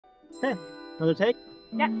Okay, another take?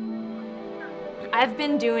 Yeah. I've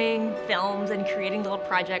been doing films and creating little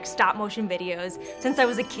projects, stop motion videos, since I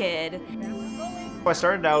was a kid. I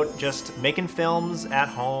started out just making films at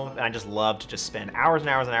home, and I just loved to just spend hours and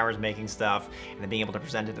hours and hours making stuff, and then being able to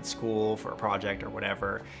present it at school for a project or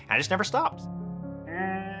whatever, and I just never stopped.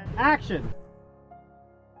 And action!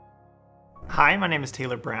 Hi, my name is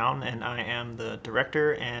Taylor Brown, and I am the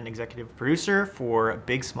director and executive producer for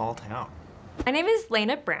Big Small Town. My name is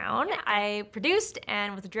Laina Brown. I produced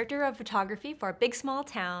and was the director of photography for Big Small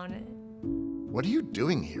Town. What are you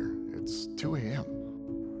doing here? It's 2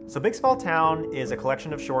 a.m. So Big Small Town is a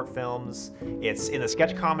collection of short films. It's in the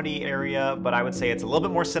sketch comedy area, but I would say it's a little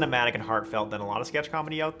bit more cinematic and heartfelt than a lot of sketch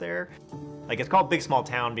comedy out there. Like, it's called Big Small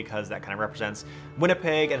Town because that kind of represents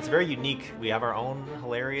Winnipeg, and it's very unique. We have our own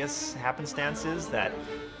hilarious happenstances that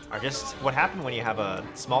are just what happens when you have a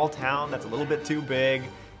small town that's a little bit too big,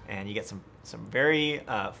 and you get some very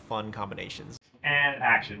fun combinations. And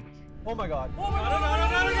action. Oh my god. Oh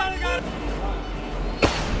my god.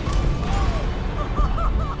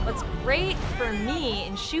 What's great for me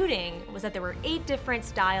in shooting was that there were 8 different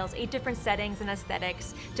styles, 8 different settings and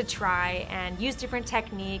aesthetics to try and use different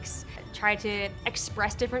techniques, try to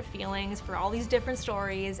express different feelings for all these different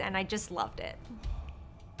stories, and I just loved it.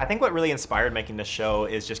 I think what really inspired making this show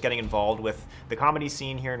is just getting involved with the comedy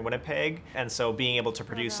scene here in Winnipeg, and so being able to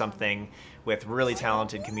produce something with really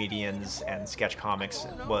talented comedians and sketch comics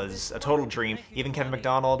was a total dream. Even Kevin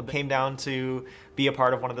McDonald came down to be a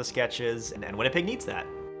part of one of the sketches, and Winnipeg needs that.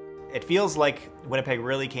 It feels like Winnipeg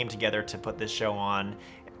really came together to put this show on,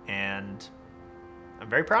 and I'm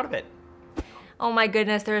very proud of it. Oh my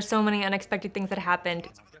goodness, there are so many unexpected things that happened.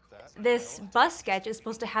 This bus sketch is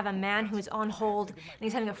supposed to have a man who's on hold and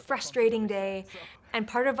he's having a frustrating day. And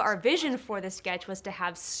part of our vision for this sketch was to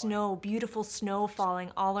have snow, beautiful snow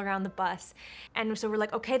falling all around the bus. And so we're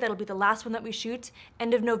like, okay, that'll be the last one that we shoot.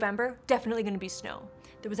 End of November, definitely gonna be snow.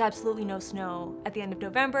 There was absolutely no snow at the end of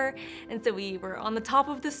November, and so we were on the top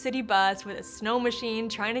of the city bus with a snow machine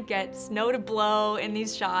trying to get snow to blow in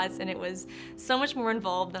these shots, and it was so much more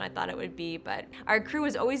involved than I thought it would be, but our crew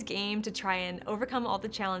was always game to try and overcome all the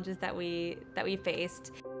challenges that we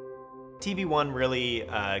faced. TV1 really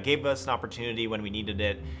gave us an opportunity when we needed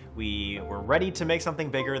it. We were ready to make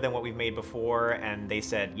something bigger than what we've made before, and they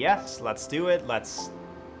said, yes, let's do it, let's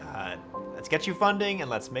get you funding and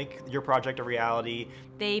let's make your project a reality.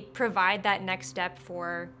 They provide that next step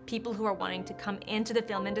for people who are wanting to come into the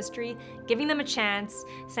film industry. Giving them a chance,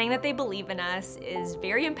 saying that they believe in us is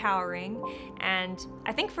very empowering, and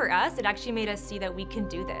I think for us, it actually made us see that we can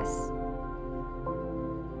do this.